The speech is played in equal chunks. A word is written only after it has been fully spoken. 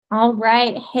All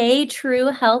right. Hey, True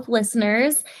Health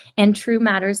listeners and True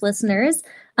Matters listeners.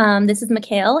 This is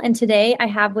Mikhail, and today I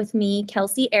have with me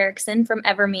Kelsey Erickson from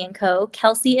Everme & Co.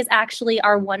 Kelsey is actually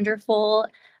our wonderful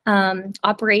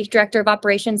director of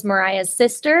operations, Mariah's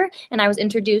sister, and I was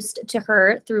introduced to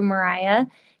her through Mariah.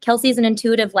 Kelsey is an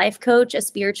intuitive life coach, a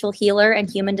spiritual healer, and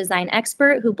human design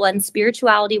expert who blends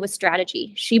spirituality with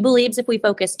strategy. She believes if we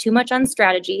focus too much on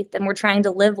strategy, then we're trying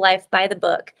to live life by the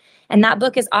book. And that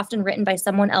book is often written by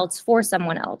someone else for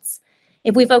someone else.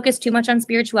 If we focus too much on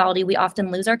spirituality, we often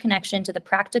lose our connection to the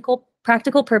practical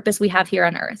purpose we have here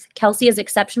on earth. Kelsey is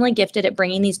exceptionally gifted at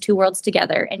bringing these two worlds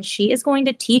together, and she is going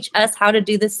to teach us how to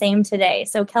do the same today.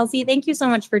 So Kelsey, thank you so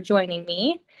much for joining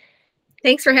me.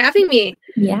 Thanks for having me.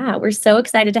 Yeah, we're so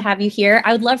excited to have you here.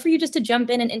 I would love for you just to jump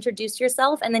in and introduce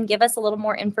yourself and then give us a little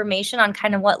more information on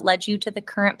kind of what led you to the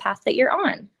current path that you're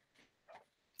on.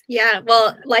 Yeah,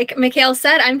 well, like Mikhail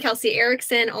said, I'm Kelsey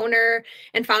Erickson, owner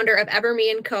and founder of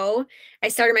Everme & Co. I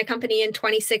started my company in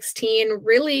 2016,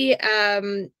 really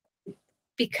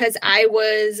because I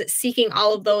was seeking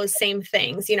all of those same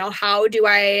things. How do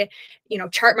I,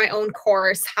 chart my own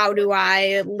course? How do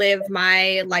I live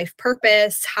my life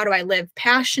purpose? How do I live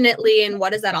passionately? And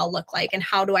what does that all look like? And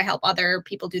how do I help other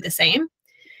people do the same?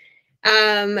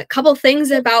 A couple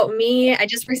things about me. I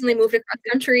just recently moved across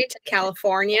country to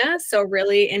California. So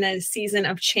really in a season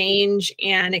of change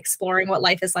and exploring what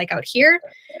life is like out here.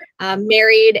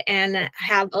 Married and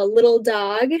have a little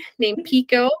dog named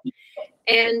Pico.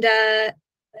 And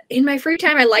in my free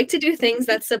time, I like to do things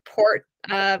that support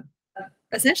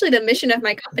essentially the mission of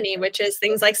my company, which is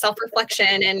things like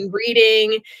self-reflection and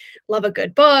reading, love a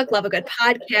good book, love a good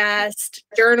podcast,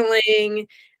 journaling,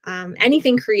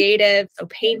 anything creative. So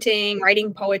painting,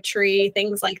 writing poetry,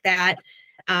 things like that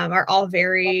are all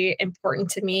very important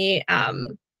to me,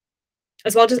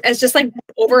 as well as just like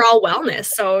overall wellness.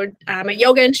 So I'm a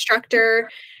yoga instructor,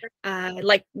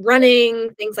 like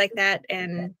running, things like that.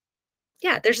 And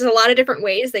yeah, there's just a lot of different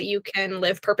ways that you can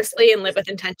live purposely and live with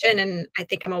intention. And I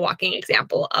think I'm a walking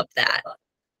example of that.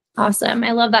 Awesome.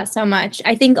 I love that so much.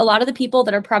 I think a lot of the people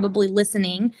that are probably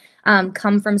listening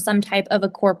come from some type of a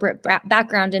corporate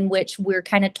background in which we're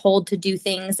kind of told to do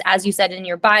things, as you said in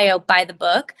your bio, by the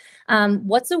book.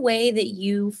 What's a way that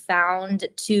you found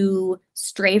to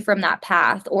stray from that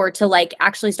path or to like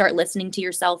actually start listening to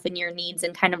yourself and your needs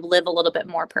and kind of live a little bit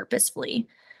more purposefully?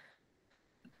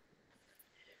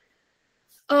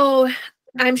 Oh,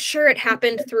 I'm sure it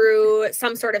happened through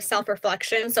some sort of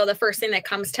self-reflection. So the first thing that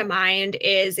comes to mind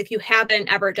is if you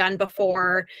haven't ever done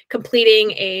before,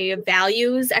 completing a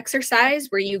values exercise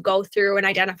where you go through and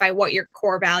identify what your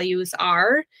core values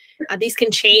are. These can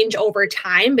change over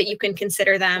time, but you can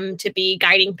consider them to be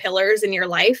guiding pillars in your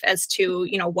life as to,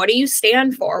 what do you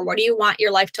stand for? What do you want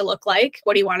your life to look like?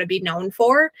 What do you want to be known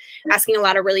for? Asking a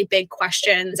lot of really big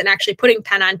questions and actually putting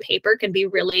pen on paper can be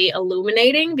really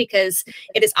illuminating because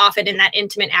it is often in that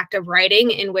intimate act of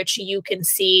writing in which you can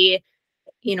see,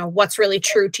 what's really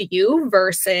true to you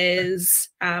versus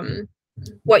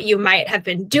what you might have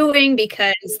been doing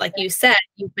because, like you said,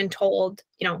 you've been told,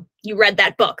 you read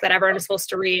that book that everyone is supposed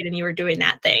to read and you were doing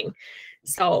that thing.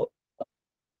 So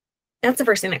that's the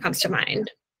first thing that comes to mind.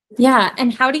 Yeah.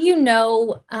 And how do you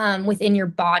know within your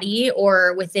body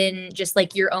or within just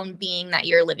like your own being that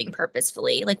you're living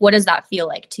purposefully? Like, what does that feel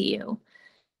like to you?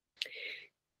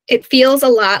 It feels a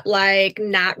lot like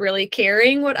not really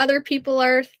caring what other people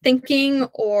are thinking,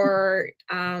 or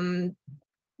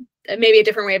maybe a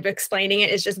different way of explaining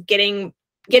it is just getting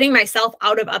myself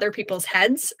out of other people's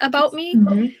heads about me.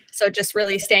 Mm-hmm. So just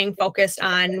really staying focused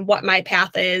on what my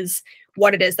path is,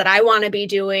 what it is that I want to be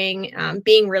doing,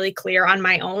 being really clear on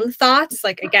my own thoughts.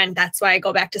 Like, again, that's why I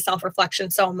go back to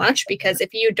self-reflection so much, because if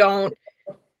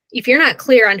you're not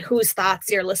clear on whose thoughts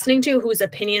you're listening to, whose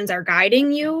opinions are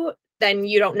guiding you, then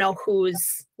you don't know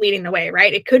who's leading the way,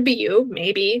 right? It could be you,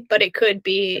 maybe, but it could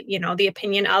be, the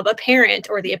opinion of a parent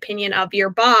or the opinion of your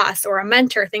boss or a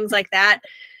mentor, things like that.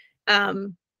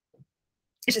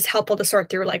 It's just helpful to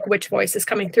sort through like which voice is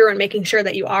coming through and making sure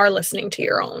that you are listening to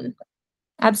your own.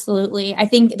 Absolutely. I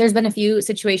think there's been a few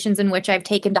situations in which I've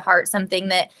taken to heart something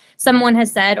that someone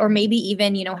has said, or maybe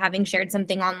even, having shared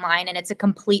something online and it's a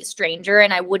complete stranger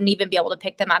and I wouldn't even be able to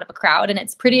pick them out of a crowd. And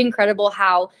it's pretty incredible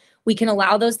how we can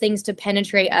allow those things to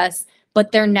penetrate us,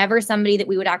 but they're never somebody that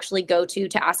we would actually go to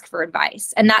ask for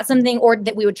advice. And that's something, or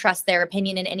that we would trust their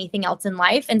opinion in anything else in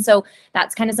life. And so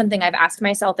that's kind of something I've asked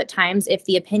myself at times, if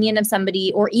the opinion of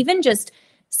somebody or even just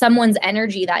someone's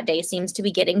energy that day seems to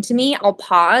be getting to me, I'll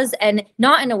pause, and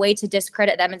not in a way to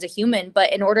discredit them as a human,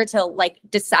 but in order to like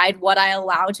decide what I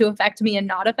allow to affect me and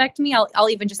not affect me, I'll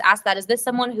even just ask that, is this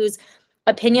someone who's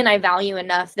opinion I value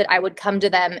enough that I would come to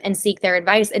them and seek their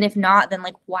advice. And if not, then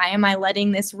like, why am I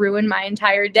letting this ruin my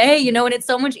entire day? You know, and it's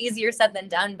so much easier said than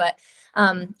done. But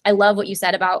I love what you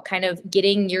said about kind of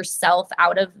getting yourself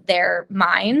out of their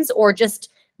minds, or just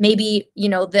maybe, you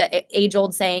know, the age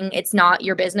old saying, it's not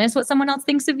your business what someone else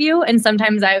thinks of you. And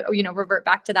sometimes I, you know, revert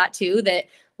back to that too, that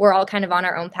we're all kind of on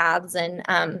our own paths. And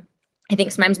I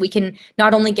think sometimes we can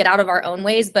not only get out of our own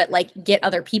ways, but like get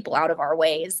other people out of our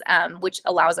ways, which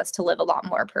allows us to live a lot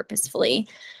more purposefully.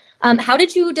 How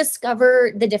did you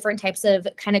discover the different types of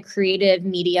kind of creative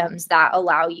mediums that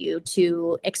allow you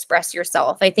to express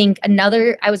yourself? I think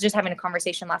I was just having a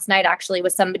conversation last night actually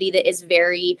with somebody that is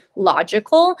very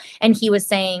logical, and he was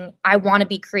saying, I want to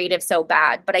be creative so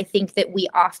bad, but I think that we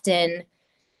often,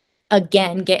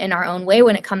 again, get in our own way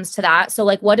when it comes to that. So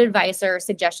like, what advice or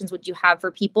suggestions would you have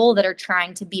for people that are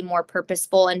trying to be more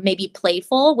purposeful and maybe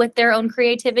playful with their own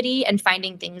creativity and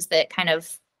finding things that kind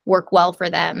of work well for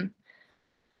them?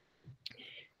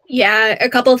 Yeah, a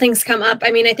couple of things come up.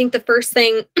 I mean, I think the first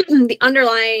thing, the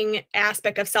underlying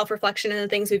aspect of self-reflection and the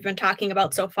things we've been talking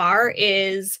about so far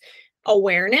is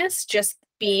awareness, just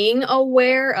being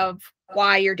aware of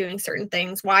why you're doing certain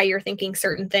things, why you're thinking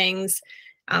certain things,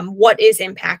 what is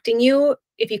impacting you.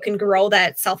 If you can grow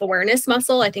that self-awareness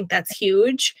muscle, I think that's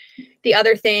huge. The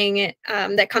other thing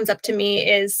that comes up to me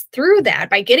is through that,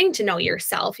 by getting to know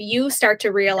yourself, you start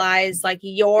to realize like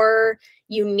your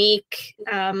unique,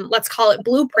 let's call it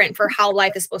blueprint for how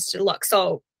life is supposed to look.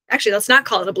 So actually, let's not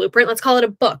call it a blueprint. Let's call it a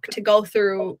book to go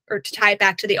through, or to tie it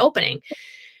back to the opening.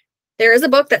 There is a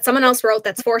book that someone else wrote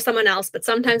that's for someone else, but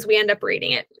sometimes we end up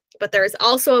reading it. But there is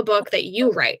also a book that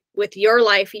you write with your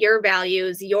life, your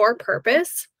values, your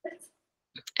purpose.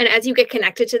 And as you get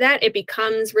connected to that, it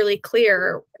becomes really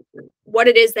clear what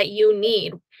it is that you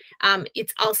need.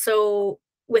 It's also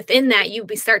within that you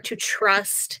start to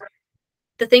trust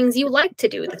the things you like to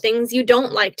do, the things you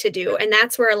don't like to do. And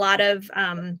that's where a lot of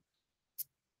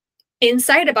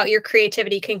insight about your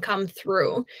creativity can come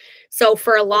through. So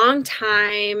for a long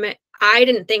time, I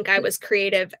didn't think I was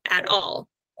creative at all.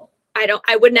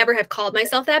 I would never have called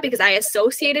myself that because I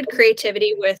associated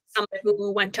creativity with someone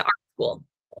who went to art school.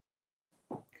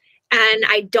 And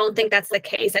I don't think that's the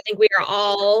case. I think we are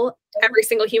all, every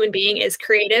single human being is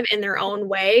creative in their own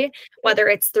way, whether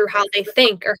it's through how they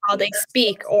think or how they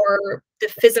speak or the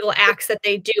physical acts that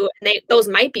they do. And those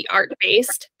might be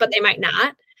art-based, but they might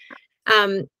not.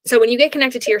 So when you get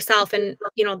connected to yourself and,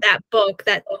 you know, that book,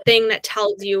 that thing that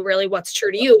tells you really what's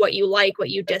true to you, what you like, what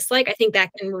you dislike, I think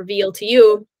that can reveal to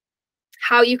you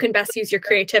how you can best use your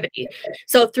creativity.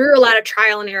 So through a lot of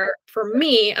trial and error for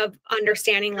me of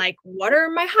understanding, like, what are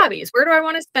my hobbies? Where do I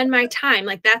want to spend my time?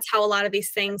 Like, that's how a lot of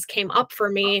these things came up for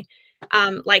me,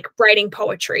 like writing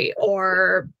poetry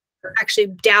or actually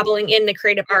dabbling in the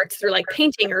creative arts through like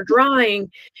painting or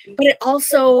drawing. But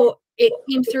it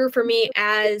came through for me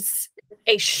as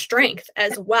a strength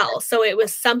as well. So it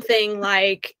was something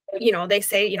like, you know, they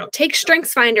say, you know, take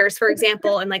strengths finders, for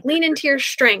example, and like lean into your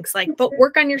strengths, like, but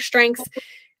work on your strengths,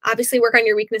 obviously work on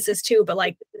your weaknesses too, but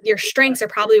like your strengths are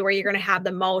probably where you're going to have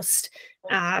the most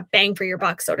bang for your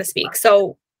buck, so to speak.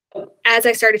 So as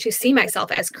I started to see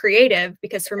myself as creative,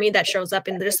 because for me that shows up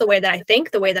in just the way that I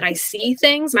think, the way that I see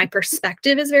things, my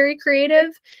perspective is very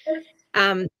creative.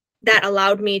 That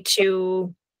allowed me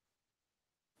to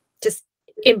just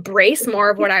embrace more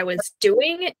of what I was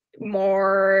doing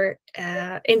more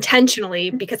intentionally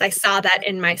because I saw that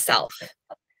in myself.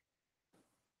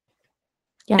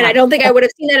 Yeah. And I don't think I would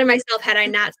have seen that in myself had I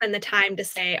not spent the time to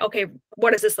say, okay,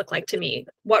 what does this look like to me?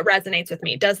 What resonates with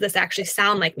me? Does this actually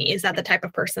sound like me? Is that the type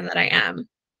of person that I am?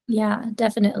 Yeah,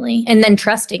 definitely. And then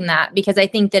trusting that, because I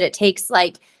think that it takes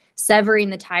like severing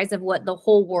the ties of what the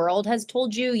whole world has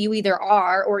told you you either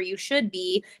are or you should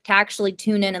be, to actually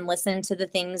tune in and listen to the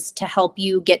things to help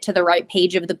you get to the right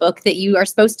page of the book that you are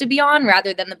supposed to be on,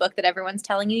 rather than the book that everyone's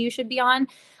telling you should be on.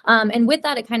 And with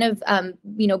that, it kind of,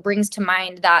 brings to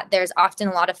mind that there's often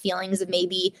a lot of feelings of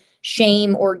maybe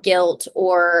shame or guilt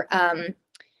or, I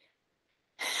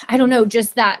don't know,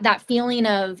 just that feeling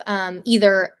of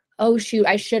either, oh shoot,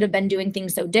 I should have been doing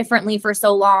things so differently for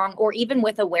so long, or even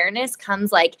with awareness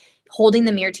comes like holding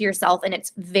the mirror to yourself, and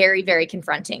it's very, very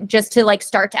confronting just to like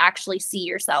start to actually see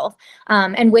yourself.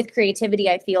 And with creativity,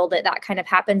 I feel that kind of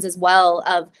happens as well,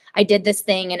 of I did this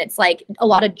thing and it's like a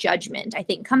lot of judgment, I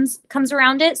think, comes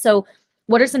around it. So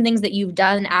what are some things that you've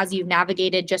done as you've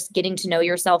navigated just getting to know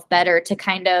yourself better to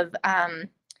kind of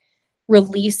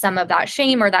release some of that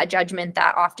shame or that judgment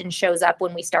that often shows up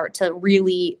when we start to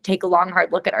really take a long,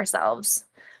 hard look at ourselves?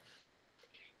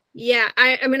 Yeah,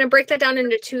 I'm going to break that down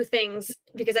into two things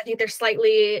because I think they're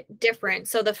slightly different.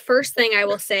 So the first thing I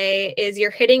will say is you're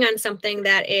hitting on something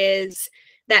that is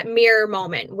that mirror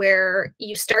moment where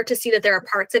you start to see that there are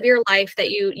parts of your life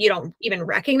that you don't even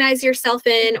recognize yourself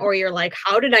in, or you're like,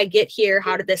 how did I get here?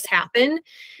 How did this happen?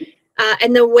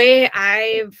 And the way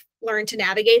I've learned to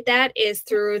navigate that is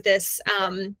through this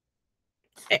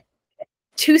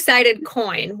two-sided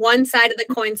coin. One side of the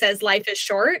coin says life is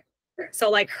short, so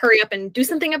like hurry up and do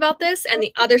something about this. And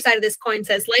the other side of this coin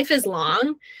says life is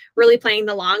long, really playing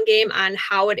the long game on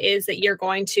how it is that you're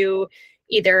going to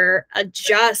either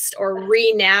adjust or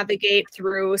re-navigate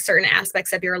through certain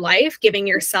aspects of your life, giving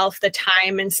yourself the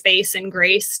time and space and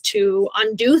grace to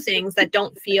undo things that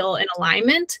don't feel in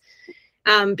alignment,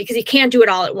 because you can't do it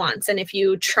all at once. And if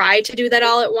you try to do that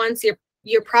all at once,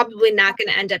 you're probably not going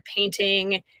to end up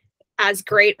painting as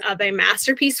great of a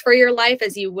masterpiece for your life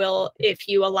as you will if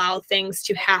you allow things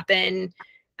to happen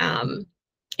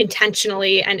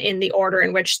intentionally and in the order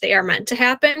in which they are meant to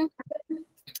happen.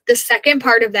 The second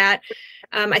part of that,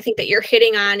 I think that you're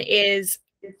hitting on is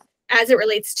as it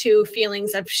relates to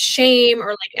feelings of shame, or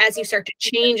like as you start to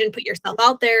change and put yourself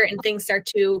out there and things start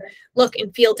to look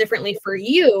and feel differently for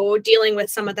you, dealing with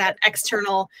some of that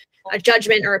external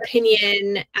judgment or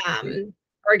opinion,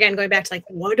 or again, going back to like,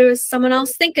 what does someone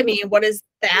else think of me? What is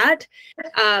that?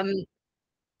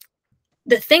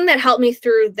 The thing that helped me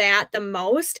through that the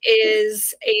most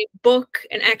is a book,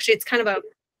 and actually it's kind of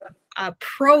a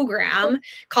program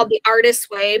called The Artist's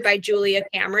Way by Julia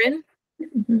Cameron.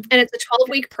 And it's a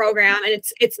 12-week program, and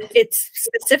it's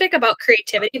specific about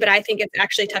creativity, but I think it's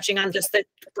actually touching on just the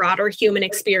broader human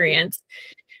experience.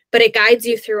 But it guides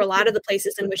you through a lot of the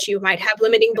places in which you might have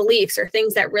limiting beliefs or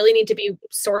things that really need to be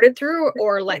sorted through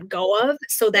or let go of,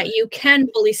 so that you can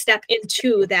fully step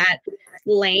into that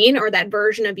lane or that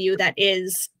version of you that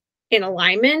is in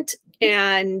alignment,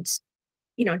 and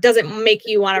doesn't make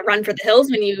you want to run for the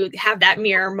hills when you have that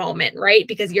mirror moment, right?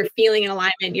 Because you're feeling in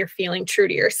alignment, you're feeling true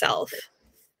to yourself.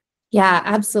 Yeah,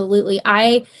 absolutely.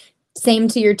 Same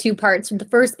to your two parts. The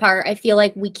first part, I feel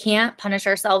like we can't punish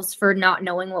ourselves for not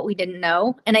knowing what we didn't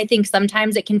know. And I think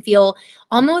sometimes it can feel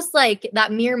almost like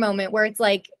that mirror moment where it's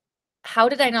like, how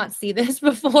did I not see this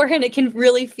before? And it can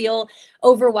really feel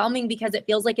overwhelming because it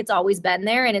feels like it's always been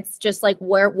there. And it's just like,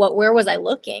 where was I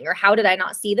looking, or how did I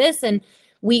not see this? And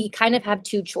we kind of have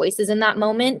two choices in that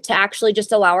moment: to actually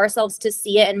just allow ourselves to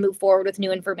see it and move forward with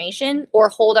new information, or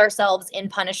hold ourselves in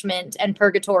punishment and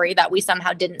purgatory that we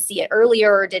somehow didn't see it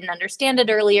earlier or didn't understand it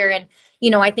earlier. And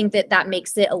I think that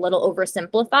makes it a little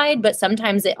oversimplified, but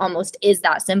sometimes it almost is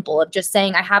that simple of just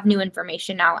saying, I have new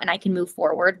information now and I can move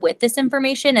forward with this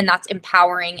information, and that's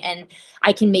empowering, and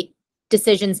I can make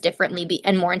decisions differently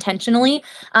and more intentionally.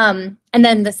 And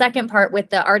then the second part with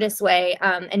the Artist's Way,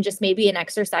 and just maybe an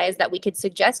exercise that we could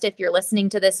suggest if you're listening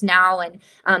to this now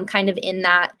and kind of in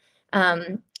that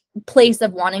place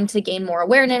of wanting to gain more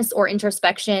awareness or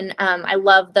introspection. I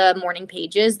love the morning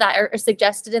pages that are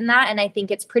suggested in that. And I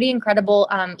think it's pretty incredible.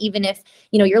 Even if,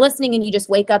 you're listening and you just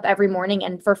wake up every morning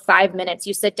and for 5 minutes,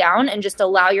 you sit down and just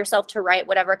allow yourself to write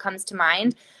whatever comes to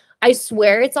mind. I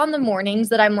swear it's on the mornings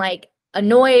that I'm like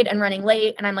annoyed and running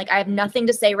late, and I'm like, I have nothing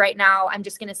to say right now. I'm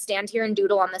just going to stand here and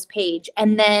doodle on this page.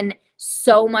 And then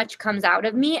so much comes out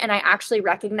of me. And I actually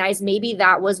recognize maybe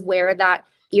that was where that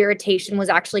irritation was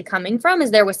actually coming from, is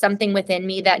there was something within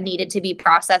me that needed to be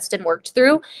processed and worked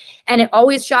through. And it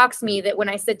always shocks me that when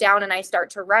I sit down and I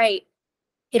start to write,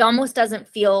 it almost doesn't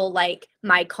feel like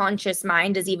my conscious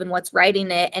mind is even what's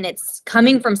writing it, and it's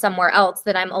coming from somewhere else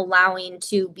that I'm allowing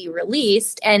to be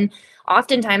released. And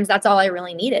oftentimes that's all I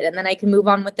really needed. And then I can move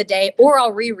on with the day, or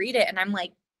I'll reread it and I'm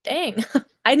like, dang,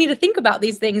 I need to think about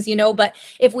these things, But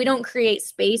if we don't create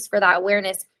space for that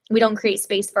awareness, we don't create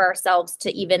space for ourselves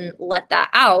to even let that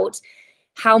out,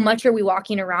 how much are we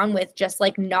walking around with just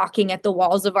like knocking at the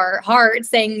walls of our heart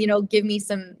saying, give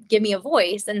me a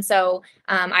voice? And so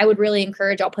I would really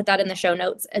encourage, I'll put that in the show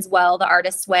notes as well, The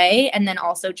Artist's Way. And then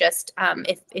also just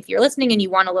if you're listening and you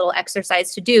want a little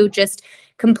exercise to do, just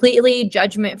completely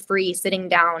judgment free, sitting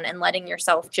down and letting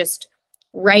yourself just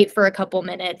write for a couple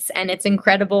minutes. And it's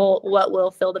incredible what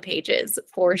will fill the pages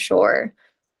for sure.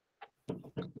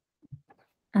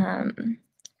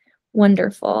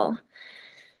 Wonderful.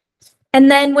 And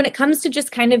then when it comes to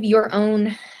just kind of your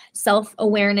own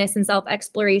self-awareness and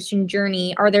self-exploration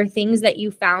journey, are there things that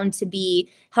you found to be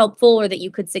helpful or that you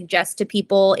could suggest to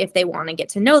people if they want to get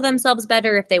to know themselves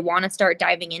better, if they want to start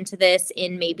diving into this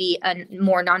in maybe a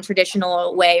more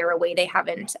non-traditional way or a way they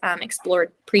haven't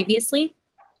explored previously?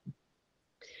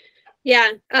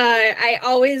 Yeah, I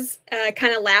always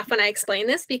kind of laugh when I explain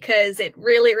this because it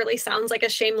really, really sounds like a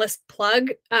shameless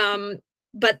plug.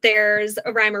 but there's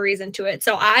a rhyme or reason to it.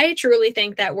 So I truly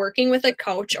think that working with a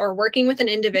coach or working with an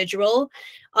individual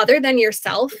other than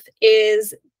yourself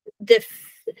is the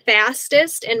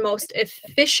fastest and most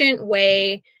efficient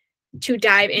way to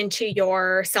dive into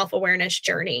your self-awareness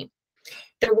journey.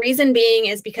 The reason being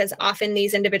is because often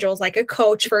these individuals, like a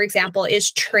coach, for example,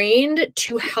 is trained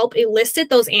to help elicit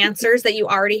those answers that you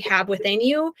already have within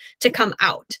you to come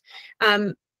out.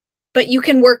 But you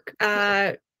can work,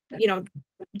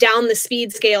 down the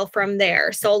speed scale from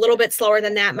there. So a little bit slower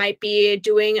than that might be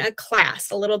doing a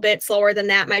class. A little bit slower than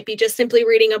that might be just simply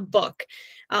reading a book.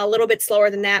 A little bit slower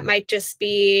than that might just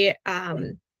be,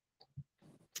 buying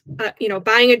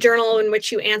a journal in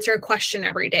which you answer a question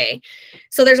every day.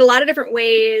 So there's a lot of different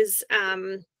ways.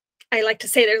 I like to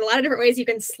say there's a lot of different ways you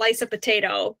can slice a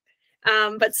potato,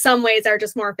 but some ways are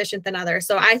just more efficient than others.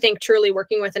 So I think truly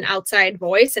working with an outside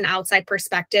voice, an outside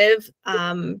perspective,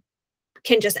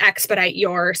 can just expedite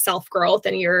your self-growth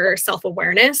and your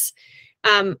self-awareness.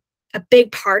 A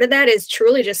big part of that is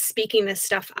truly just speaking this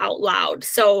stuff out loud.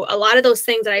 So a lot of those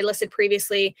things that I listed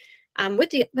previously, with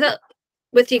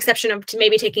the exception of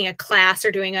maybe taking a class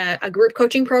or doing a group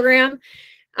coaching program,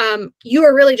 you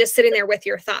are really just sitting there with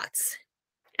your thoughts.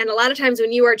 And a lot of times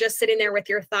when you are just sitting there with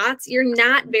your thoughts, you're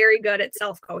not very good at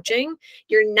self-coaching.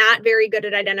 You're not very good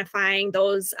at identifying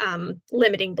those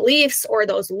limiting beliefs or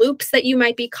those loops that you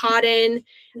might be caught in.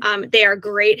 They are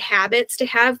great habits to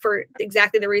have for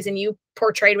exactly the reason you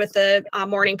portrayed with the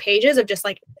morning pages of just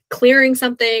like clearing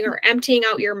something or emptying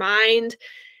out your mind,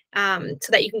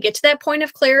 so that you can get to that point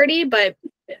of clarity. But,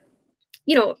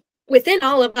 within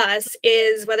all of us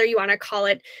is, whether you want to call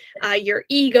it your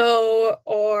ego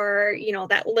or,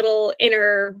 that little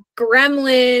inner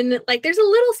gremlin, like there's a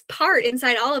little part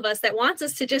inside all of us that wants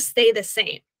us to just stay the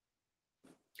same.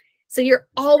 So you're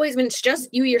always, when it's just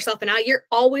you, yourself, and I, you're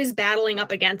always battling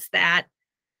up against that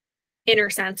inner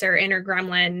sensor, inner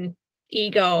gremlin,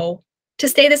 ego to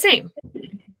stay the same.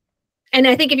 And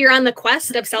I think if you're on the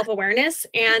quest of self-awareness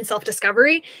and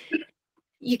self-discovery,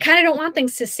 you kind of don't want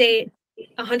things to stay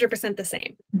 100% the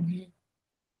same.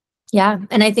 Yeah.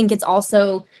 And I think it's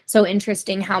also so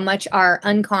interesting how much our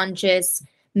unconscious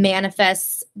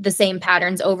manifests the same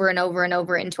patterns over and over and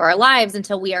over into our lives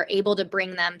until we are able to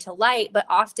bring them to light. But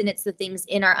often it's the things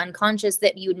in our unconscious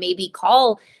that you would maybe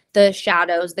call the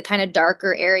shadows, the kind of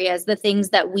darker areas, the things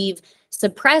that we've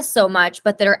suppressed so much,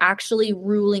 but that are actually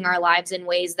ruling our lives in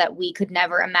ways that we could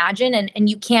never imagine. And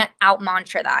you can't out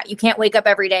mantra that. You can't wake up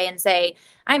every day and say,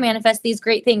 I manifest these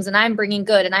great things and I'm bringing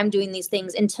good and I'm doing these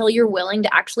things, until you're willing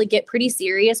to actually get pretty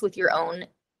serious with your own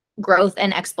growth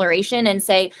and exploration and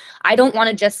say, I don't want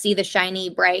to just see the shiny,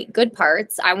 bright, good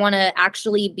parts. I want to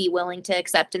actually be willing to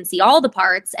accept and see all the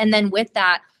parts. And then with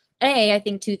that, I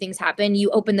think two things happen.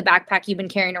 You open the backpack you've been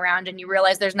carrying around and you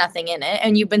realize there's nothing in it.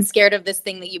 And you've been scared of this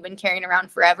thing that you've been carrying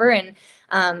around forever. And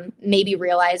maybe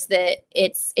realize that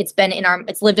it's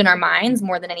lived in our minds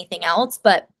more than anything else.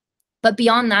 But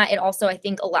beyond that, it also, I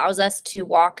think, allows us to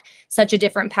walk such a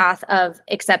different path of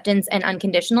acceptance and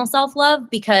unconditional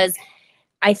self-love, because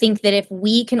I think that if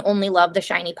we can only love the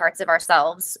shiny parts of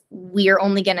ourselves, we're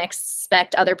only going to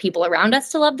expect other people around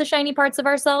us to love the shiny parts of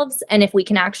ourselves. And if we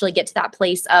can actually get to that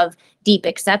place of deep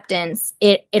acceptance,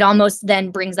 it almost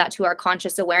then brings that to our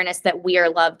conscious awareness that we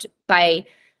are loved by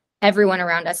everyone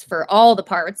around us for all the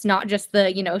parts, not just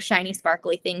the, shiny,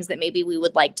 sparkly things that maybe we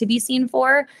would like to be seen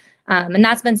for. And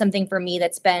that's been something for me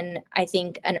that's been, I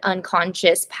think, an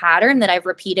unconscious pattern that I've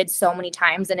repeated so many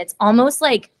times. And it's almost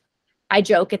like, I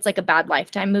joke, it's like a bad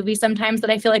Lifetime movie sometimes that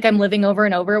I feel like I'm living over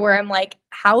and over, where I'm like,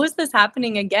 how is this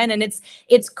happening again? And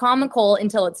it's comical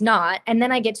until it's not. And then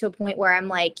I get to a point where I'm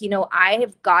like, I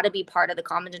have got to be part of the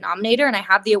common denominator, and I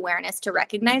have the awareness to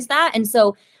recognize that. And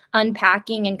so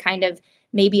unpacking and kind of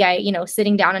maybe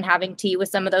sitting down and having tea with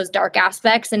some of those dark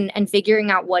aspects and figuring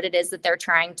out what it is that they're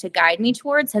trying to guide me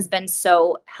towards has been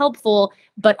so helpful,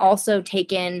 but also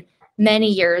taken many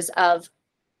years of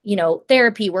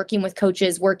therapy, working with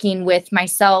coaches, working with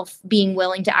myself, being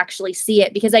willing to actually see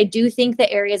it. Because I do think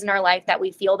the areas in our life that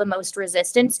we feel the most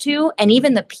resistance to, and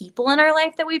even the people in our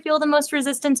life that we feel the most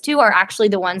resistance to, are actually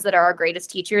the ones that are our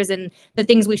greatest teachers and the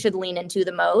things we should lean into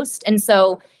the most. And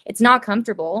so it's not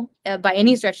comfortable by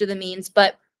any stretch of the means,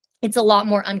 but it's a lot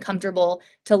more uncomfortable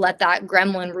to let that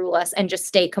gremlin rule us and just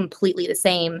stay completely the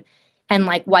same and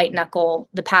like white knuckle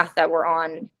the path that we're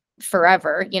on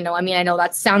forever. I know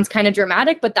that sounds kind of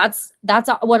dramatic, but that's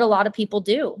what a lot of people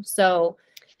do. So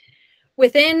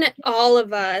within all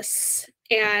of us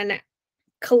and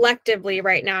collectively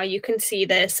right now, you can see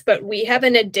this, but we have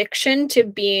an addiction to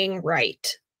being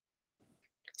right.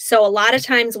 So a lot of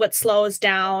times what slows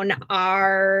down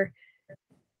our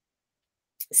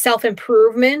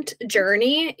self-improvement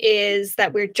journey is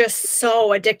that we're just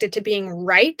so addicted to being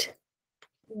right.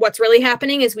 What's really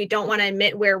happening is we don't want to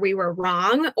admit where we were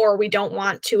wrong, or we don't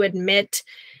want to admit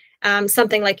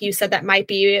something like you said that might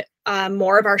be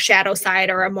more of our shadow side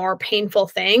or a more painful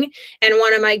thing. And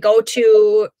one of my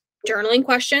go-to journaling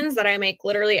questions that I make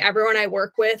literally everyone I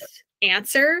work with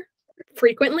answer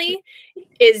frequently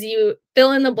is, you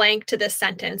fill in the blank to this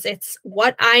sentence. It's,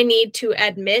 what I need to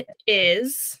admit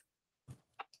is,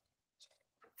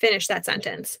 finish that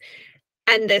sentence.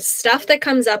 And the stuff that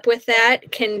comes up with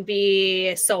that can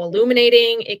be so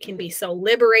illuminating. It can be so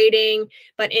liberating.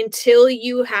 But until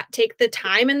you take the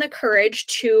time and the courage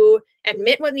to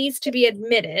admit what needs to be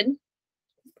admitted,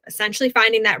 essentially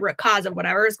finding that root cause of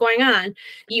whatever is going on,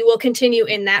 you will continue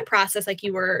in that process, like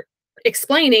you were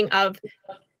explaining, of, it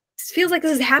feels like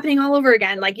this is happening all over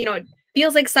again. Like, it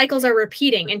feels like cycles are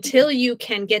repeating, until you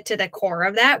can get to the core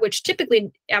of that, which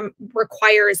typically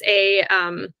requires a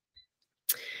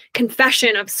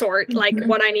confession of sort, like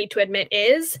what I need to admit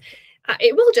is,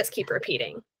 it will just keep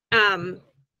repeating. But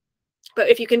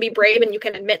if you can be brave and you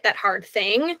can admit that hard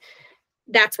thing,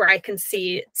 that's where I can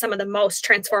see some of the most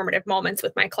transformative moments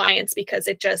with my clients, because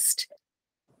it just,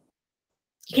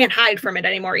 you can't hide from it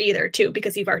anymore either, too,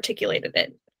 because you've articulated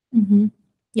it. Mm-hmm.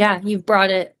 Yeah, you've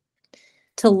brought it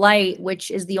to light, which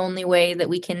is the only way that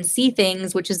we can see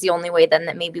things, which is the only way then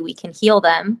that maybe we can heal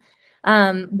them.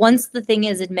 Once the thing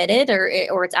is admitted,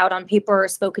 or it's out on paper or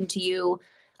spoken to you,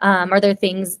 are there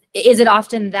things, is it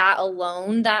often that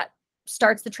alone that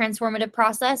starts the transformative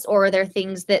process, or are there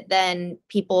things that then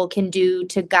people can do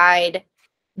to guide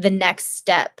the next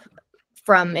step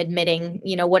from admitting,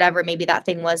 whatever maybe that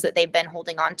thing was that they've been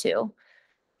holding on to?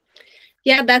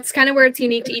 Yeah, that's kind of where it's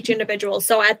unique to each individual.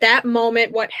 So at that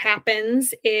moment, what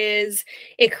happens is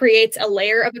it creates a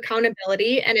layer of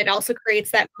accountability, and it also creates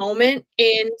that moment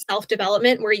in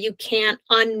self-development where you can't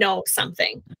unknow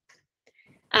something.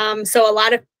 So a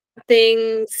lot of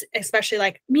things, especially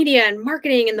like media and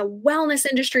marketing and the wellness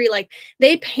industry, like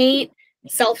they paint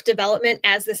self-development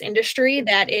as this industry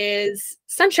that is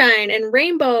sunshine and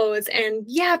rainbows and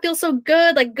it feels so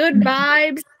good, like good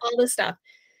vibes, all this stuff.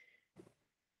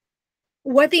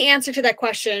 What the answer to that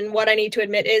question, what I need to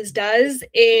admit is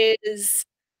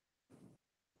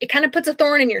it kind of puts a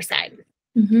thorn in your side.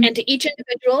 Mm-hmm. And to each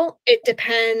individual, it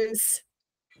depends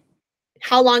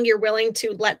how long you're willing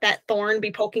to let that thorn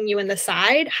be poking you in the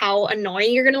side, how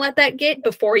annoying you're going to let that get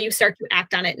before you start to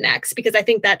act on it next. Because I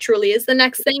think that truly is the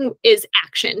next thing, is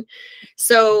action.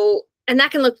 So, and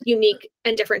that can look unique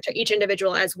and different to each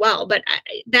individual as well. But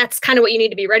that's kind of what you need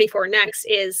to be ready for next,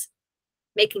 is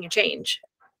making a change.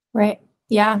 Right.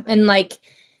 Yeah. And like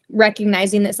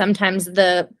recognizing that sometimes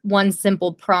the one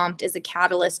simple prompt is a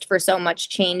catalyst for so much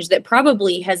change that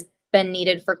probably has been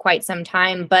needed for quite some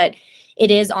time. But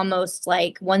it is almost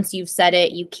like once you've said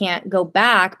it, you can't go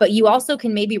back, but you also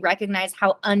can maybe recognize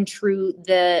how untrue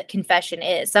the confession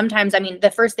is. Sometimes, I mean,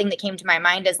 the first thing that came to my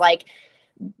mind is like,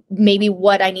 maybe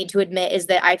what I need to admit is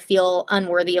that I feel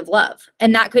unworthy of love.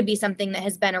 And that could be something that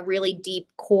has been a really deep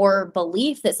core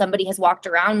belief that somebody has walked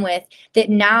around with, that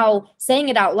now saying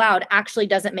it out loud actually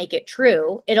doesn't make it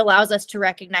true. It allows us to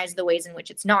recognize the ways in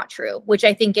which it's not true, which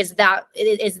I think is then,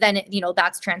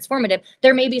 that's transformative.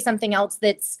 There may be something else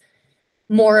that's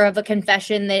more of a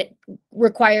confession that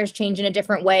requires change in a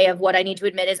different way, of what I need to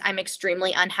admit is I'm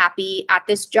extremely unhappy at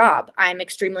this job. I'm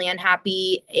extremely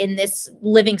unhappy in this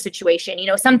living situation,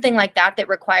 something like that, that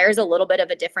requires a little bit of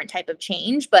a different type of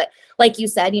change. But like you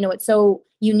said, it's so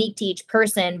unique to each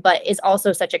person, but is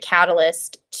also such a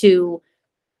catalyst to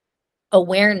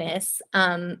awareness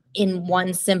in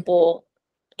one simple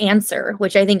answer,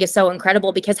 which I think is so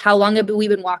incredible, because how long have we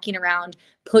been walking around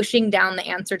pushing down the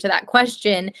answer to that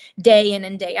question day in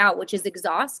and day out, which is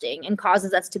exhausting and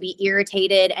causes us to be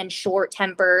irritated and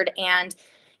short-tempered and,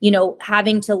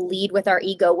 having to lead with our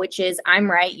ego, which is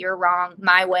I'm right, you're wrong,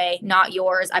 my way, not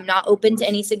yours. I'm not open to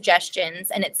any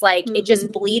suggestions. And it's like, it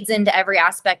just bleeds into every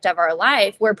aspect of our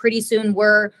life, where pretty soon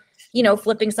we're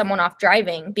flipping someone off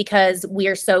driving because we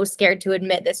are so scared to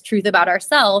admit this truth about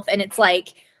ourselves. And it's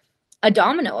like a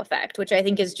domino effect, which I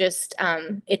think is just,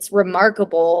 it's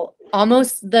remarkable.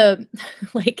 Almost the,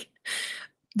 like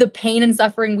the pain and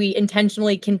suffering we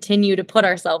intentionally continue to put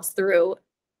ourselves through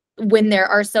when there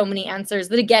are so many answers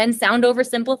that, again, sound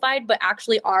oversimplified, but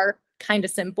actually are kind of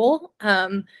simple.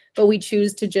 But we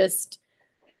choose to just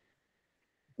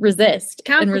resist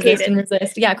and resist and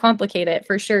resist. Yeah, complicate it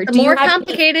for sure. The more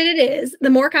complicated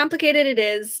it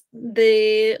is,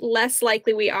 the less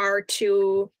likely we are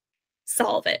to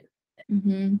solve it.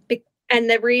 Mm-hmm. And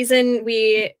the reason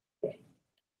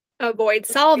avoid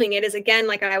solving it is, again,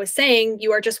 like I was saying,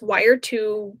 you are just wired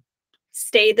to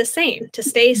stay the same, to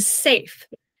stay safe.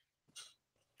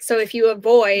 So if you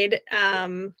avoid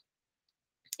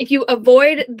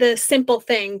the simple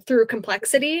thing through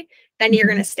complexity, then you're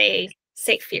going to stay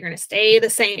safe. You're going to stay the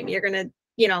same. You're going to,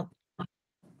 you're going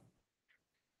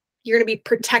to be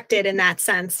protected in that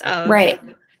sense of, right.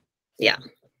 Yeah.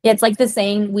 It's like the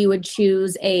saying, we would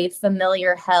choose a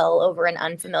familiar hell over an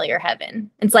unfamiliar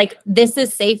heaven. It's like, this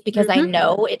is safe because I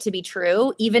know it to be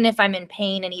true. Even if I'm in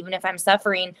pain and even if I'm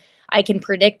suffering, I can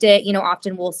predict it.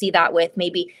 Often we'll see that with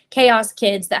maybe chaos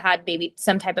kids that had maybe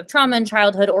some type of trauma in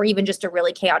childhood, or even just a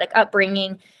really chaotic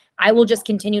upbringing. I will just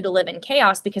continue to live in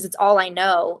chaos because it's all I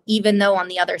know, even though on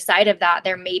the other side of that,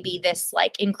 there may be this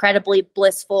like incredibly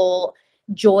blissful,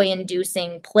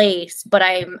 joy-inducing place, but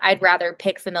I'd rather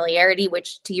pick familiarity,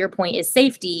 which to your point is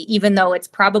safety, even though it's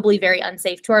probably very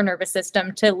unsafe to our nervous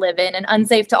system to live in and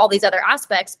unsafe to all these other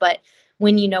aspects. But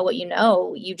when you know what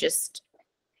you just,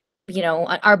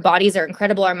 our bodies are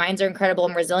incredible, our minds are incredible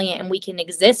and resilient, and we can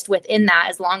exist within that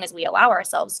as long as we allow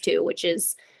ourselves to, which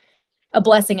is a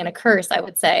blessing and a curse, I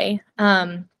would say.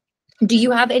 Do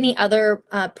you have any other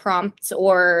prompts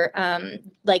or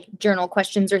like journal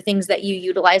questions or things that you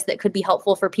utilize that could be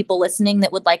helpful for people listening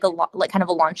that would like kind of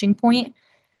a launching point?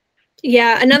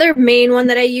 Yeah, another main one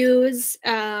that I use.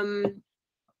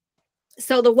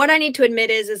 So the what I need to admit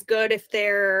is good if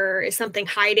there is something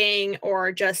hiding,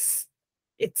 or just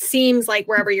it seems like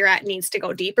wherever you're at needs to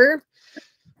go deeper.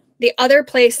 The other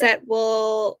place that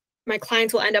my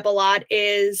clients will end up a lot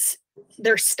is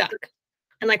they're stuck.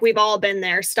 And like we've all been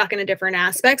there, stuck in a different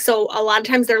aspect. So a lot of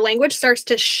times their language starts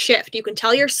to shift. You can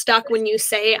tell you're stuck when you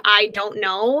say, I don't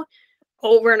know,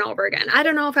 over and over again. I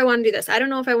don't know if I want to do this. I don't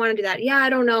know if I want to do that. Yeah, I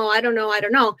don't know. I don't know. I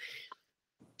don't know.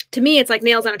 To me, it's like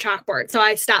nails on a chalkboard. So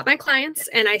I stop my clients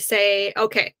and I say,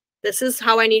 okay, this is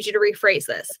how I need you to rephrase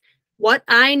this. What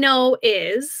I know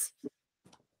is,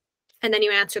 and then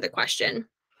you answer the question.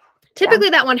 Typically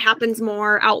that one happens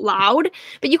more out loud,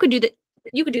 but you could do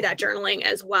that journaling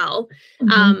as well.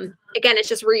 Again, it's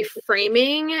just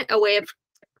reframing, a way of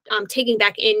taking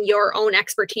back in your own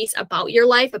expertise about your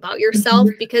life, about yourself,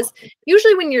 because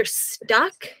usually when you're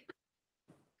stuck,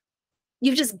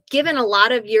 you've just given a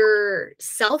lot of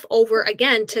yourself over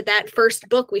again to that first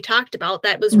book we talked about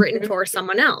that was written for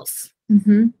someone else.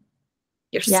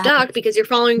 You're stuck because you're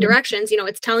following directions.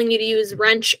 It's telling you to use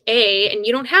wrench A and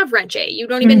you don't have wrench A. You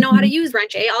don't even know how to use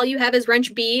wrench A. All you have is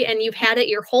wrench B, and you've had it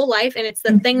your whole life, and it's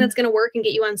the thing that's going to work and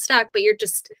get you unstuck, but you're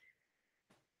just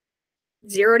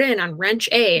zeroed in on wrench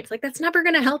A. It's like, that's never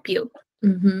going to help you.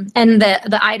 And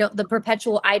the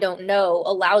perpetual I don't know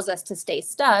allows us to stay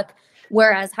stuck.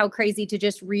 Whereas how crazy to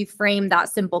just reframe that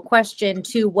simple question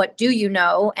to what do you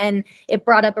know? And it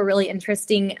brought up a really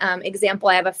interesting example.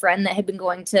 I have a friend that had been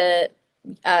going to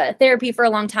therapy for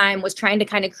a long time, was trying to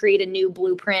kind of create a new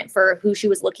blueprint for who she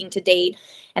was looking to date.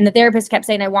 And the therapist kept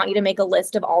saying, I want you to make a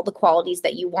list of all the qualities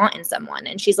that you want in someone.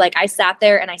 And she's like, I sat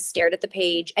there and I stared at the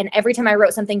page, and every time I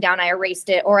wrote something down, I erased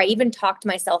it, or I even talked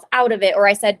myself out of it, or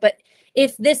I said, but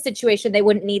if this situation, they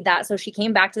wouldn't need that. So she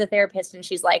came back to the therapist and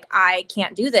she's like, I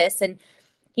can't do this. And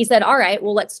he said, all right,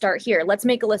 well, let's start here. Let's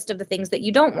make a list of the things that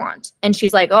you don't want. And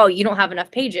she's like, oh, you don't have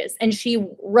enough pages. And she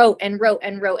wrote and wrote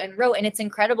and wrote and wrote. And it's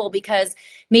incredible because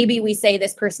maybe we say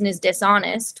this person is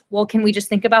dishonest. Well, can we just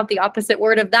think about the opposite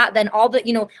word of that? Then all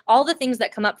the things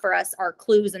that come up for us are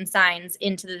clues and signs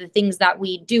into the things that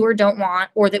we do or don't want,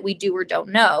 or that we do or don't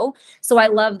know. So I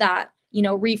love that,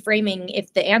 reframing.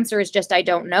 If the answer is just, I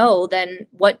don't know, then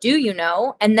what do you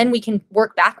know? And then we can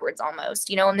work backwards almost,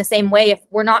 in the same way, if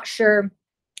we're not sure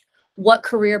what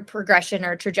career progression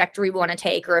or trajectory we want to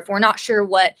take, or if we're not sure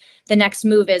what the next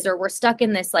move is, or we're stuck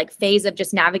in this like phase of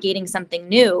just navigating something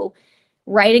new,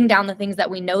 writing down the things that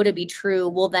we know to be true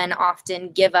will then often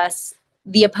give us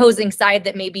the opposing side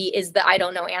that maybe is the I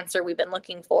don't know answer we've been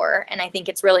looking for. And I think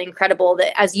it's really incredible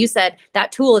that, as you said,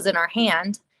 that tool is in our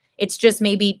hand. It's just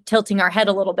maybe tilting our head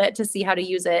a little bit to see how to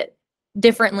use it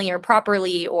differently or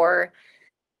properly or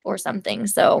something.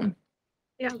 So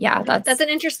yeah, that's an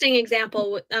interesting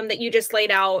example that you just laid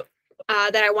out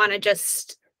that I want to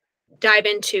just dive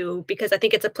into, because I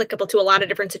think it's applicable to a lot of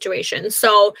different situations.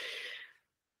 So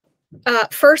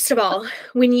first of all,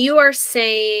 when you are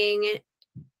saying,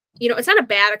 it's not a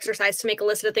bad exercise to make a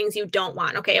list of the things you don't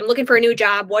want. Okay, I'm looking for a new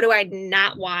job. What do I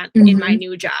not want in my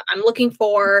new job? I'm looking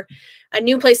for a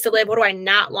new place to live. What do I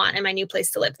not want in my new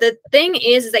place to live? The thing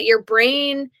is that your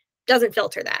brain doesn't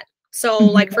filter that. So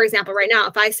like, for example, right now,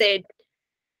 if I say,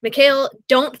 Mikhail,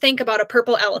 don't think about a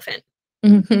purple elephant.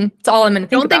 It's all I'm going to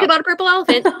think Don't think about. about a purple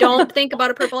elephant. Don't think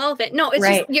about a purple elephant. No, it's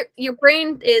Right. just your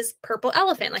brain is purple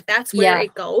elephant. Like that's where Yeah.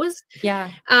 it goes.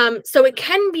 Yeah. So it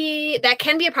can be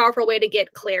a powerful way to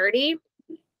get clarity,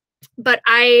 but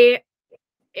I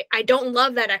don't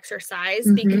love that exercise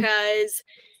because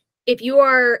if you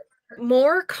are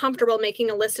more comfortable making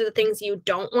a list of the things you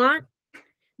don't want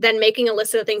than making a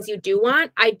list of the things you do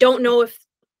want, I don't know if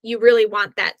you really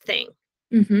want that thing.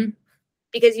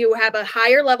 Because you have a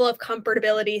higher level of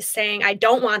comfortability saying, I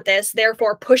don't want this,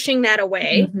 therefore pushing that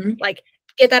away, like,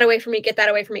 get that away from me, get that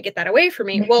away from me, get that away from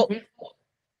me. Well,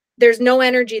 there's no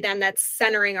energy then that's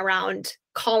centering around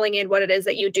calling in what it is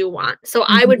that you do want. So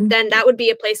I would then, that would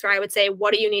be a place where I would say,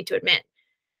 what do you need to admit?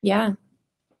 Yeah.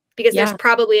 Because there's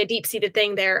probably a deep-seated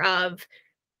thing there of,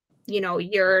 you know,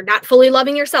 you're not fully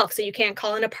loving yourself, so you can't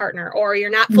call in a partner, or you're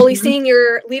not fully seeing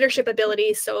your leadership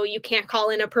abilities, so you can't call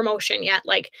in a promotion yet.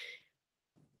 Like,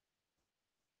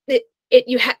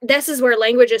 this is where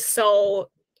language is so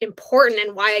important,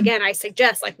 and why, again, I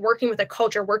suggest like working with a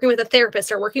coach or working with a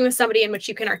therapist or working with somebody in which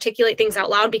you can articulate things out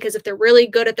loud, because if they're really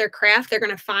good at their craft, they're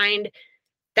going to find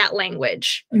that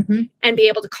language and be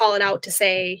able to call it out to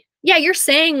say, yeah, you're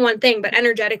saying one thing, but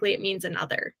energetically it means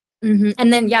another.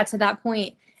 And then, yeah, to that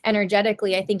point,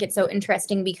 energetically, I think it's so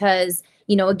interesting because,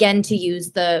 you know, again, to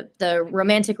use the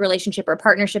romantic relationship or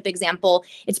partnership example,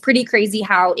 it's pretty crazy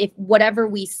how if whatever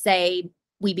we say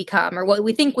we become, or what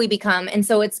we think we become. And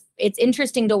so it's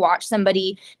interesting to watch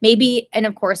somebody maybe, and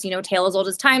of course, you know, tale as old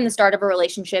as time, the start of a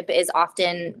relationship is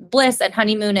often bliss and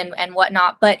honeymoon and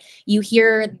whatnot, but you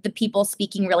hear the people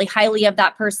speaking really highly of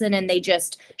that person, and they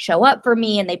just show up for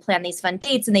me, and they plan these fun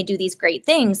dates, and they do these great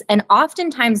things. And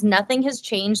oftentimes nothing has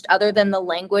changed other than the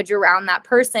language around that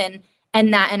person.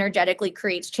 And that energetically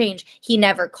creates change. He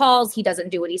never calls. He doesn't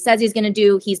do what he says he's going to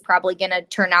do. He's probably going to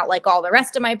turn out like all the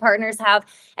rest of my partners have.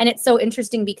 And it's so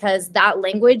interesting because that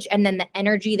language and then the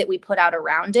energy that we put out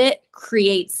around it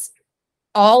creates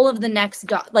all of the next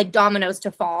dominoes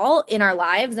to fall in our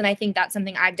lives. And I think that's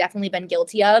something I've definitely been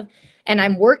guilty of. And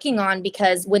I'm working on,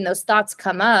 because when those thoughts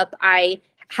come up, I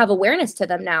have awareness to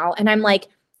them now. And I'm like,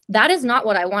 that is not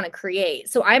what I want to create.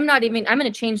 So I'm going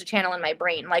to change the channel in my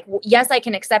brain. Like, yes, I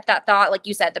can accept that thought. Like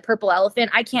you said, the purple elephant,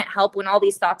 I can't help when all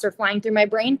these thoughts are flying through my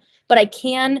brain, but I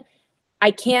can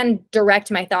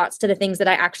direct my thoughts to the things that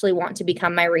I actually want to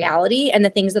become my reality and the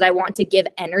things that I want to give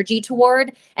energy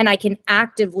toward. And I can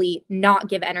actively not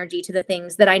give energy to the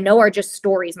things that I know are just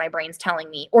stories my brain's telling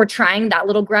me, or trying that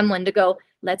little gremlin to go,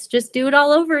 let's just do it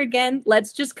all over again.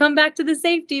 Let's just come back to the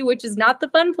safety, which is not the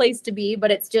fun place to be,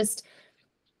 but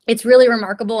it's really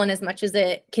remarkable. And as much as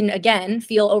it can, again,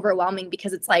 feel overwhelming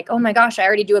because it's like, oh my gosh, I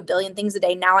already do a billion things a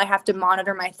day. Now I have to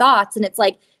monitor my thoughts. And it's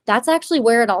like, that's actually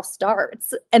where it all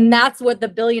starts. And that's what the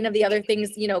billion of the other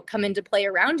things, you know, come into play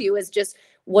around you, is just,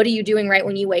 what are you doing right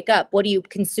when you wake up? What are you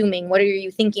consuming? What are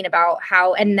you thinking about?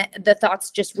 How, and the thoughts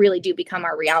just really do become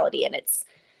our reality. And it's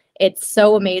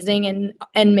so amazing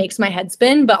and makes my head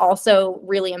spin, but also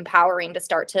really empowering to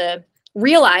start to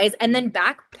realize and then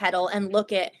backpedal and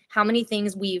look at how many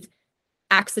things we've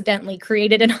accidentally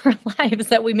created in our lives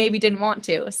that we maybe didn't want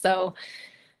to. So,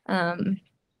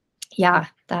 yeah,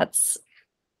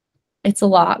 it's a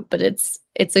lot, but it's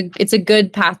a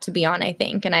good path to be on, I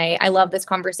think. And I love this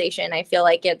conversation. I feel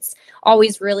like it's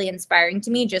always really inspiring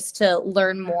to me just to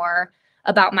learn more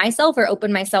about myself, or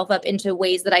open myself up into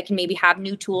ways that I can maybe have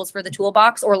new tools for the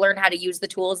toolbox, or learn how to use the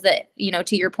tools that, you know,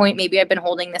 to your point, maybe I've been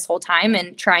holding this whole time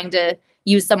and trying to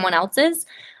use someone else's.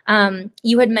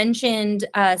 You had mentioned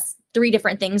 3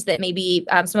 different things that maybe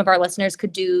some of our listeners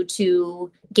could do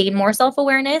to gain more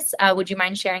self-awareness. Would you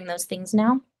mind sharing those things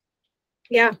now?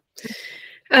 Yeah.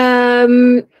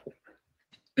 Well,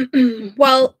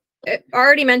 I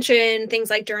already mentioned things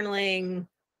like journaling,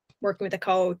 working with a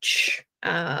coach,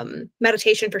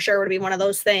 meditation for sure would be one of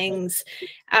those things.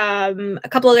 A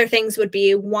couple other things would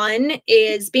be, one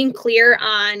is being clear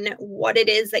on what it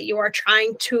is that you are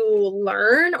trying to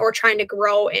learn or trying to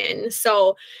grow in.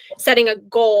 So setting a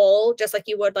goal, just like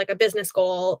you would like a business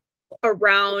goal,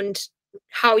 around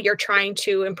how you're trying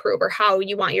to improve or how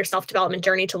you want your self-development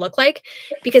journey to look like,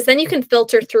 because then you can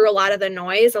filter through a lot of the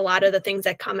noise, a lot of the things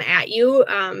that come at you.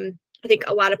 I think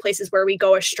a lot of places where we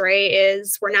go astray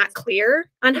is we're not clear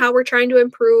on how we're trying to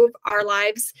improve our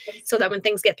lives, so that when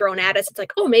things get thrown at us, it's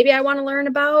like, oh, maybe I want to learn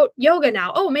about yoga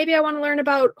now. Oh, maybe I want to learn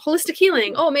about holistic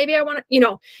healing. Oh, maybe I want to, you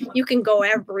know, you can go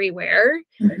everywhere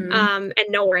and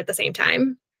nowhere at the same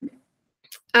time.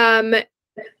 The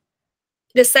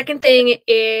second thing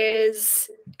is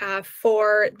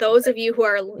for those of you who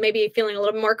are maybe feeling a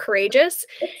little more courageous,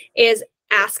 is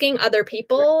asking other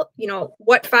people, you know,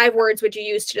 what 5 words would you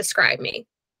use to describe me?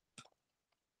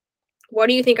 What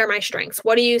do you think are my strengths?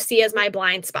 What do you see as my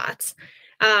blind spots?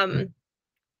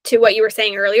 To what you were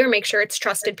saying earlier, make sure it's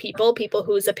trusted people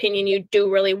whose opinion you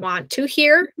do really want to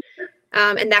hear.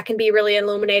 And that can be really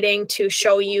illuminating to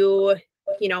show you,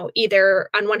 either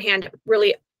on one hand,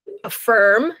 really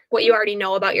affirm what you already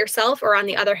know about yourself, or on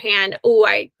the other hand,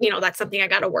 that's something I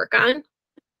got to work on.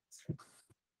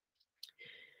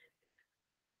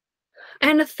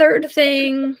 And a third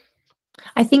thing,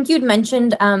 I think you'd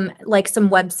mentioned like some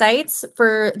websites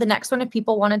for the next one if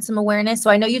people wanted some awareness. So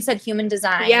I know you said human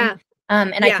design. Yeah.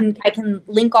 And I can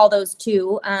link all those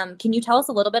too. Can you tell us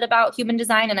a little bit about human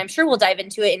design? And I'm sure we'll dive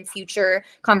into it in future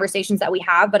conversations that we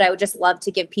have, but I would just love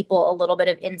to give people a little bit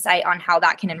of insight on how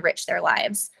that can enrich their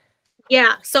lives.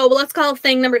 Yeah. So let's call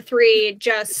thing number 3,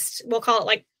 we'll call it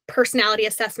like personality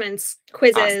assessments,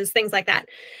 quizzes, things like that.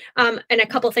 And a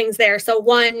couple things there. So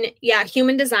one,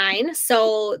 human design.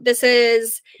 So this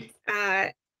is,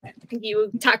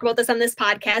 you talk about this on this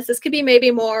podcast. This could be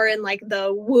maybe more in like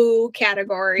the woo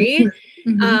category,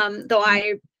 though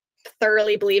I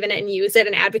thoroughly believe in it and use it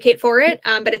and advocate for it.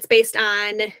 But it's based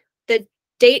on the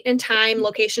date and time,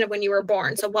 location of when you were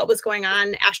born. So what was going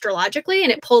on astrologically,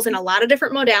 and it pulls in a lot of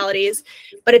different modalities,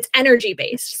 but it's energy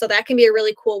based. So that can be a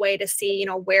really cool way to see,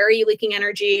 where are you leaking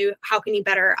energy? How can you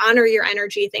better honor your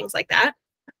energy? Things like that.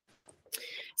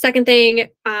 Second thing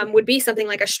would be something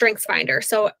like a strengths finder.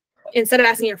 So instead of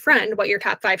asking your friend what your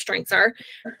top 5 strengths are,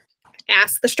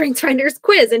 ask the strengths finders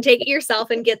quiz and take it yourself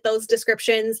and get those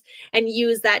descriptions and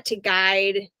use that to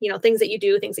guide, things that you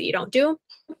do, things that you don't do.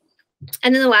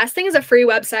 And then the last thing is a free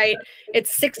website.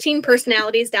 It's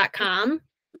 16personalities.com.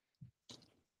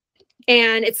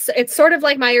 And it's sort of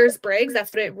like Myers-Briggs.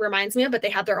 That's what it reminds me of, but they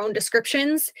have their own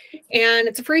descriptions, and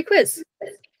it's a free quiz.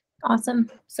 Awesome.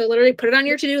 So literally put it on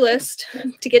your to-do list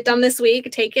to get done this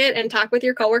week. Take it and talk with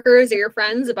your coworkers or your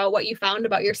friends about what you found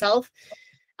about yourself.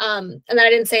 And then I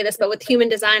didn't say this, but with human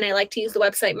design, I like to use the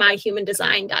website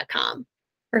myhumandesign.com.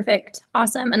 Perfect.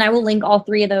 Awesome. And I will link all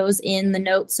 3 of those in the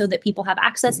notes so that people have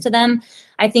access to them.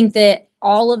 I think that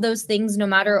all of those things, no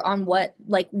matter on what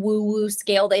like woo-woo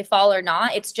scale they fall or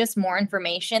not, it's just more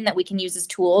information that we can use as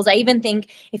tools. I even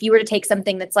think if you were to take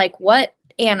something that's like, what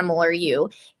animal are you?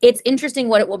 It's interesting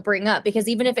what it will bring up, because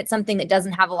even if it's something that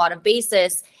doesn't have a lot of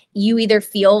basis, you either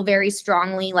feel very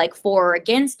strongly like for or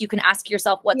against. You can ask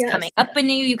yourself what's coming up in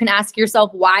you. You can ask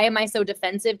yourself, why am I so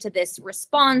defensive to this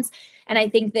response? And I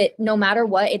think that no matter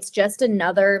what, it's just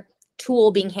another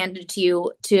tool being handed to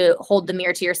you to hold the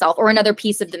mirror to yourself, or another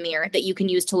piece of the mirror that you can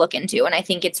use to look into. And I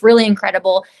think it's really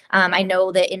incredible. I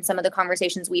know that in some of the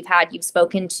conversations we've had, you've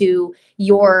spoken to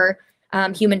your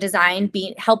human design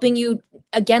helping you,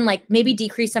 again, like maybe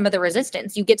decrease some of the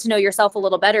resistance. You get to know yourself a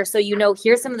little better. So,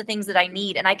 here's some of the things that I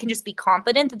need, and I can just be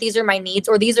confident that these are my needs,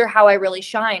 or these are how I really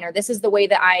shine, or this is the way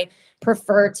that I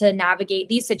prefer to navigate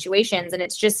these situations. And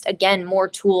it's just, again, more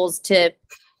tools to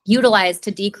utilize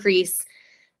to decrease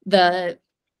the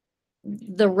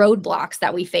roadblocks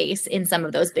that we face in some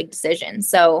of those big decisions.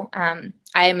 So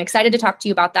I am excited to talk to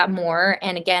you about that more.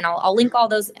 And again, I'll link all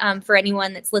those for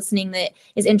anyone that's listening that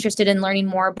is interested in learning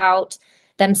more about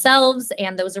themselves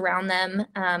and those around them.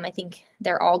 I think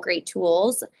they're all great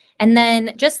tools. And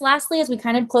then just lastly, as we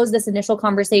kind of close this initial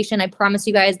conversation, I promise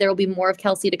you guys there will be more of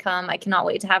Kelsey to come. I cannot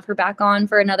wait to have her back on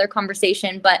for another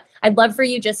conversation, but I'd love for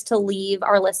you just to leave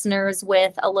our listeners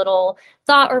with a little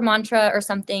thought or mantra or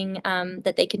something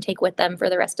that they can take with them for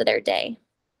the rest of their day.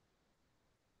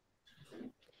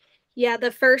 Yeah,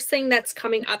 the first thing that's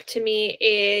coming up to me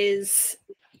is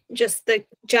just the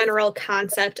general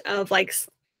concept of like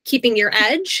keeping your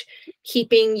edge,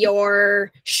 keeping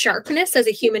your sharpness as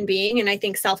a human being. And I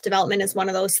think self-development is one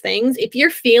of those things. If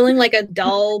you're feeling like a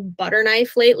dull butter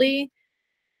knife lately,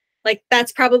 like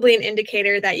that's probably an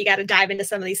indicator that you got to dive into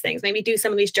some of these things. Maybe do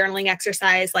some of these journaling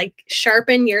exercise, like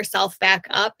sharpen yourself back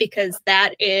up, because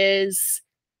that is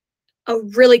a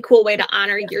really cool way to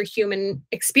honor your human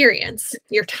experience,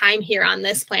 your time here on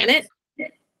this planet.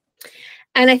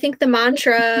 And I think the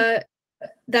mantra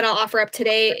that I'll offer up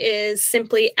today is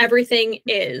simply everything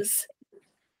is.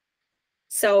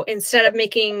 So instead of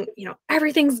making,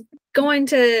 everything's going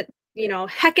to,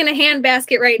 heck in a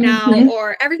handbasket right now,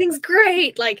 or everything's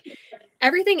great, like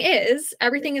everything is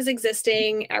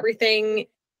existing. Everything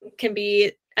can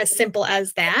be as simple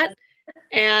as that.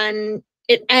 And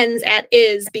it ends at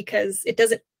is, because it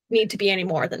doesn't need to be any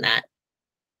more than that.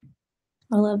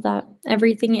 I love that.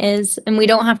 Everything is, and we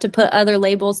don't have to put other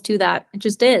labels to that. It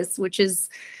just is, which is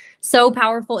so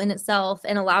powerful in itself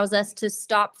and allows us to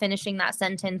stop finishing that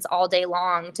sentence all day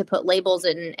long to put labels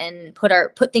in and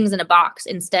put things in a box.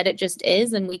 Instead, it just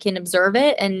is, and we can observe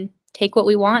it and take what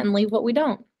we want and leave what we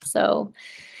don't. So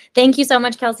Thank you so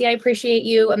much, Kelsey. I appreciate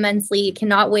you immensely.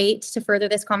 Cannot wait to further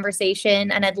this conversation.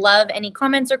 And I'd love any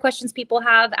comments or questions people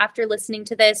have after listening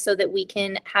to this so that we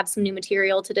can have some new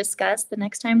material to discuss the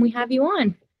next time we have you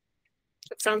on.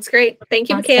 That sounds great. Thank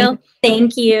you, Awesome. Mikhail.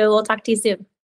 Thank you. We'll talk to you soon.